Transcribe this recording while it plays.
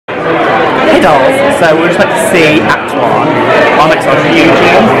So we're just about to see Act 1. I'm excited for you,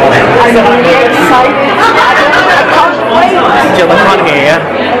 Jill. I'm really excited. I can't wait. Jill, I can't hear.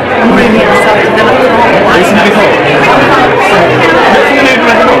 I'm really excited. Listen before.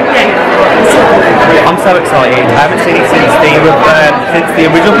 I'm so excited. I haven't seen it since the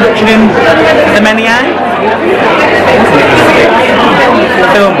original production in the Menier. The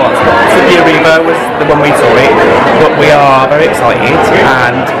film was, Sophia Revo was the one we saw it, but we are very excited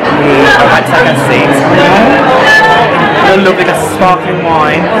and we had to take our seats. A lovely glass of sparkling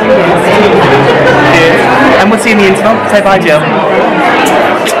wine. Cheers. And we'll see you in the interval. Say bye, Jill.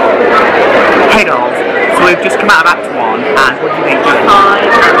 Hey dolls, so we've just come out of Act 1 and what do you think, Jill?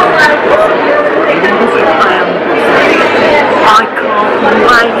 I can't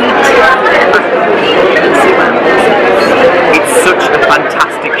wait. It's such a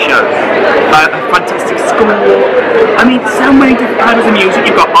fantastic show, a fantastic score. I mean, so many different types of music.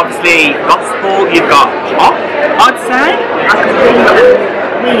 You've got obviously gospel, you've got pop, I'd say. I could think of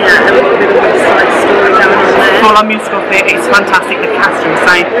a little bit of a side story going on there. Full on musical theatre, it's fantastic. The cast are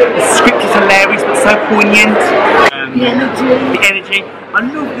insane. The script is hilarious but so poignant. The energy. The energy. I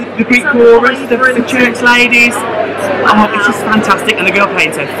love the Greek chorus, the church ladies. Oh, it's just fantastic. And the girl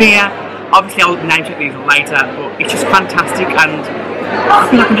playing Sophia. Obviously, I'll name check these later, but it's just fantastic. And I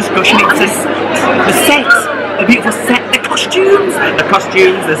feel like I'm just gushing. It's just the set, the beautiful set, the costumes,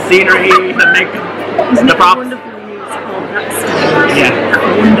 the scenery, the makeup, the props. Yeah.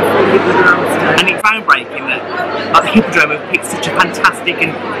 Wonderful Hippodrome stage. And it's groundbreaking that the Hippodrome have picked such a fantastic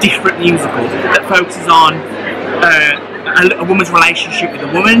and different musical that focuses on a woman's relationship with a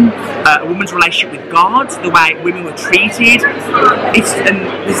woman's relationship with God, the way women were treated. It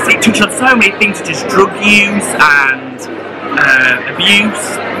touches on so many things such as drug use and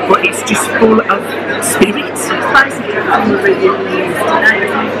abuse, but it's just full of spirit. It's basically everything we're reading in the news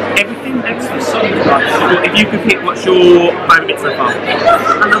today. Everything. Well, if you could pick, what's your favourite bit so far? I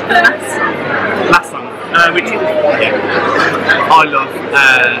love the last song. Last song. Which is, yeah. I love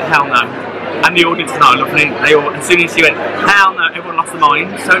Hell No. And the audience now loving it. They all, as soon as she went, hell no, everyone lost their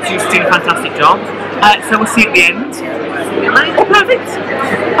mind. So she's doing a fantastic job. So we'll see you at the end. Oh, perfect.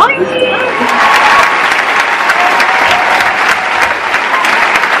 Bye.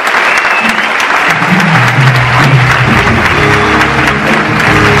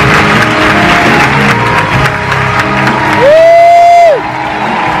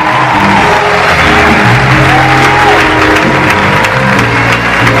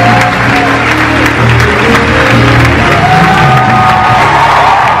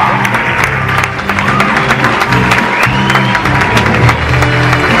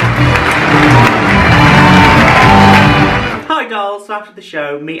 So after the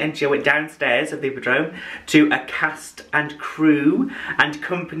show, me and Jill went downstairs of the Hippodrome to a cast and crew and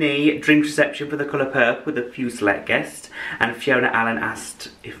company drinks reception for the Colour Purple with a few select guests, and Fiona Allen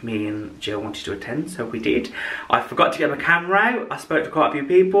asked if me and Jill wanted to attend, so we did. I forgot to get my camera out. I spoke to quite a few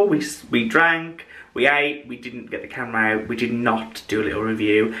people. We drank, we ate, we didn't get the camera out, we did not do a little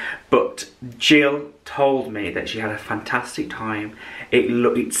review, but Jill told me that she had a fantastic time.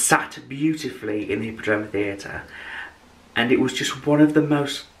 It sat beautifully in the Hippodrome Theatre. And it was just one of the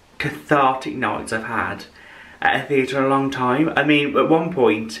most cathartic nights I've had at a theatre in a long time. I mean, at one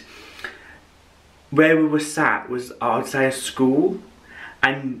point, where we were sat was, I would say, a school.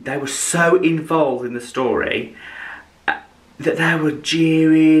 And they were so involved in the story that they were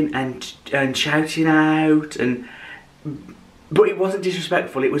jeering and shouting out. But it wasn't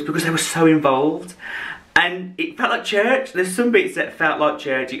disrespectful, it was because they were so involved. And it felt like church. There's some bits that felt like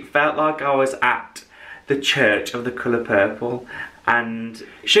church. It felt like I was at the Church of the Colour Purple. And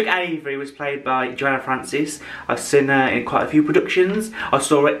Shug Avery was played by Joanna Francis. I've seen her in quite a few productions. I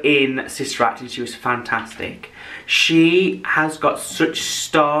saw her in Sister Act and she was fantastic. She has got such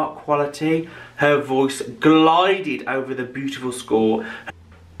star quality. Her voice glided over the beautiful score.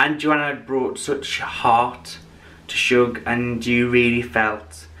 And Joanna brought such heart to Shug, and you really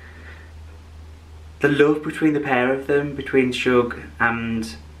felt the love between the pair of them, between Shug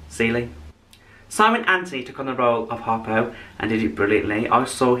and Seeley. Simon Anthony took on the role of Harpo and did it brilliantly. I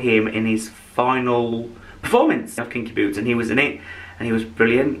saw him in his final performance of Kinky Boots and he was in it and he was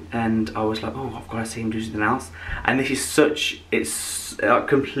brilliant, and I was like, oh, I've got to see him do something else. And this is it's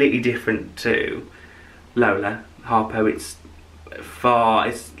completely different to Lola. Harpo, it's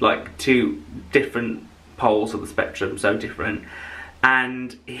like two different poles of the spectrum, so different.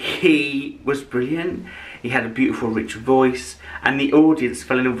 And he was brilliant. He had a beautiful, rich voice, and the audience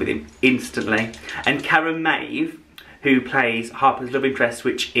fell in love with him instantly. And Karen Maeve, who plays Harper's love interest,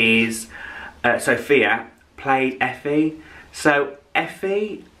 which is Sophia, played Effie. So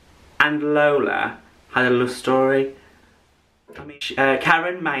Effie and Lola had a love story. I mean,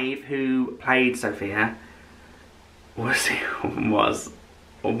 Karen Maeve, who played Sophia, was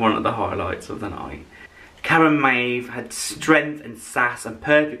one of the highlights of the night. Karen Maeve had strength and sass and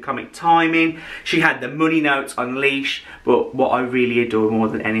perfect comic timing. She had the money notes on leash, but what I really adored more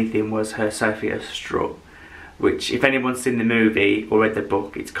than anything was her Sophia strut, which, if anyone's seen the movie or read the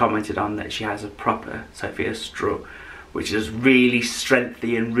book, it's commented on that she has a proper Sophia strut, which is really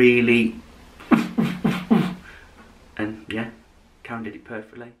strengthy and really... and yeah, Karen did it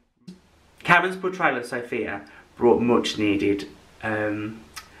perfectly. Karen's portrayal of Sophia brought much needed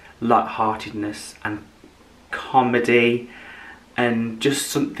light-heartedness and comedy and just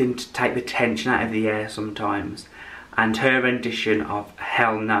something to take the tension out of the air sometimes, and her rendition of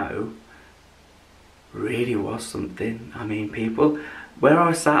Hell No really was something. I mean, people, where I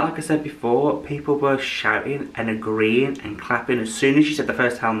was sat, like I said before, people were shouting and agreeing and clapping as soon as she said the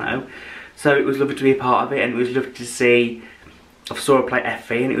first Hell No. So it was lovely to be a part of it, and it was lovely to see, I saw her play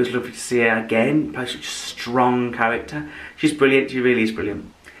Effie, and it was lovely to see her again play such a strong character. She's brilliant, she really is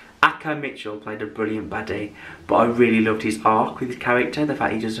brilliant. Akko Mitchell played a brilliant baddie, but I really loved his arc with his character, the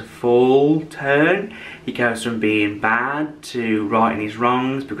fact he does a full turn. He goes from being bad to righting his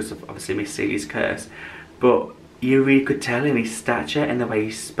wrongs because of obviously Miss Celia's curse, but you really could tell in his stature and the way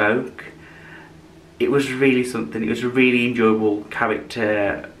he spoke. It was really something. It was a really enjoyable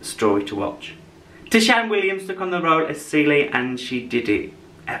character story to watch. Tashawn Williams took on the role as Celie, and she did it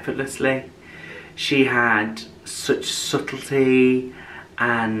effortlessly. She had such subtlety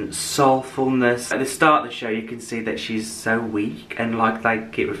and soulfulness. At the start of the show, you can see that she's so weak, and like they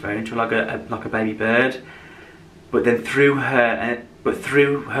keep referring to her like a baby bird. But then through her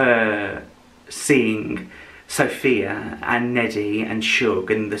seeing Sophia and Neddy and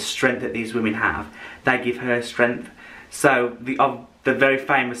Shug and the strength that these women have, they give her strength. So the very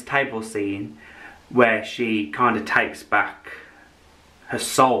famous table scene where she kind of takes back her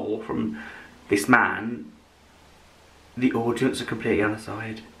soul from this man, the audience are completely on her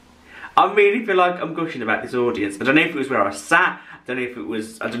side. I really feel like I'm gushing about this audience. I don't know if it was where I sat, I don't know if it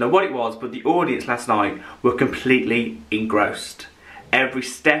was, I don't know what it was, but the audience last night were completely engrossed. Every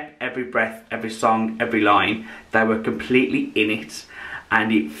step, every breath, every song, every line, they were completely in it,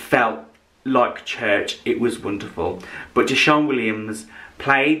 and it felt like church. It was wonderful. But Tashawn Williams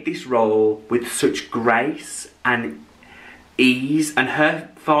played this role with such grace and ease, and her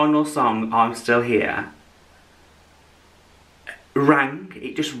final song, I'm Still Here, rang.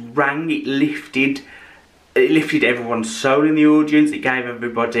 It just rang. It lifted everyone's soul in the audience. It gave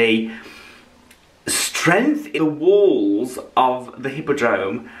everybody strength. The walls of the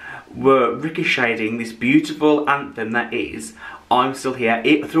Hippodrome were ricocheting this beautiful anthem that is I'm Still Here.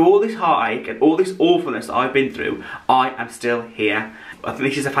 Through all this heartache and all this awfulness that I've been through, I am still here. I think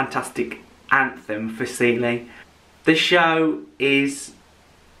this is a fantastic anthem for Celie. The show is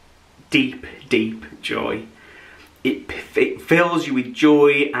deep, deep joy. It fills you with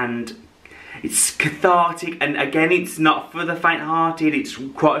joy, and it's cathartic, and again, it's not for the faint-hearted. It's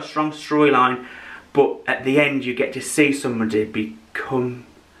quite a strong storyline, but at the end you get to see somebody become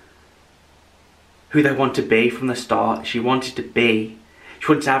who they want to be from the start. She wanted to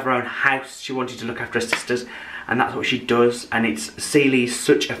have her own house, she wanted to look after her sisters, and that's what she does. And Celie's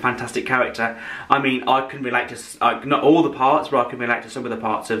such a fantastic character. I mean, I can relate to, not all the parts, but I can relate to some of the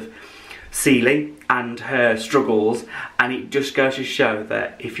parts of Celie and her struggles, and it just goes to show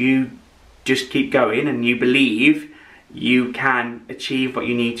that if you just keep going and you believe, you can achieve what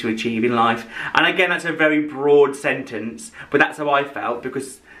you need to achieve in life. And again, that's a very broad sentence, but that's how I felt,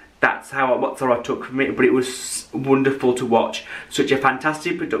 because that's what I took from it. But it was wonderful to watch. Such a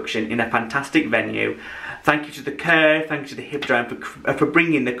fantastic production in a fantastic venue. Thank you to the Curve, thank you to the Hippodrome for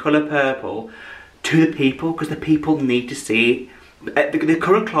bringing the colour purple to the people, because the people need to see the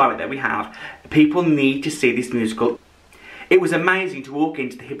current climate that we have. People need to see this musical. It was amazing to walk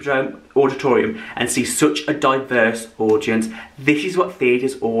into the Hippodrome Auditorium and see such a diverse audience. This is what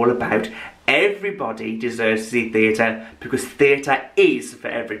theatre's all about. Everybody deserves to see theatre, because theatre is for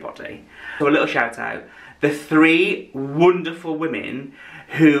everybody. So a little shout out. The three wonderful women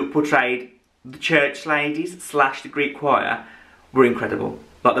who portrayed the church ladies / the Greek choir were incredible.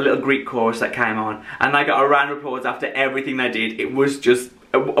 Like the little Greek chorus that came on, and they got a round of applause after everything they did. It was just,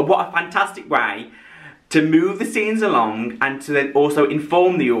 what a fantastic way to move the scenes along, and to then also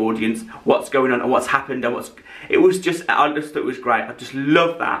inform the audience what's going on and what's happened and I just thought it was great. I just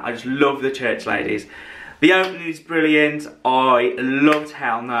love that. I just love the church ladies. The opening is brilliant. I loved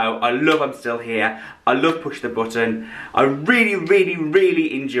Hell No. I love I'm Still Here. I love Push the Button. I really, really,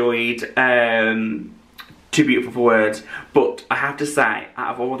 really enjoyed too beautiful for words. But I have to say,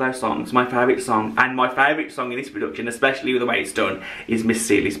 out of all those songs, my favourite song, and my favourite song in this production, especially with the way it's done, is Miss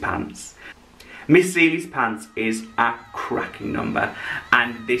Seeley's Pants. Miss Seeley's Pants is a cracking number,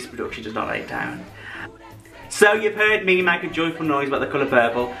 and this production does not let it down. So you've heard me make a joyful noise about The Colour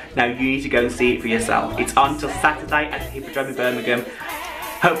Purple. Now you need to go and see it for yourself. It's on till Saturday at the Hippodrome in Birmingham.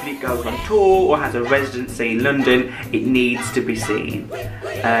 Hopefully it goes on tour or has a residency in London. It needs to be seen.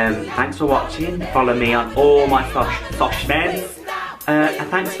 Thanks for watching. Follow me on all my sosh meds. And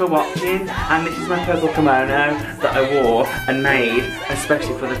thanks for watching. And this is my purple kimono that I wore and made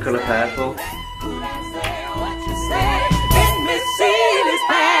especially for The Colour Purple.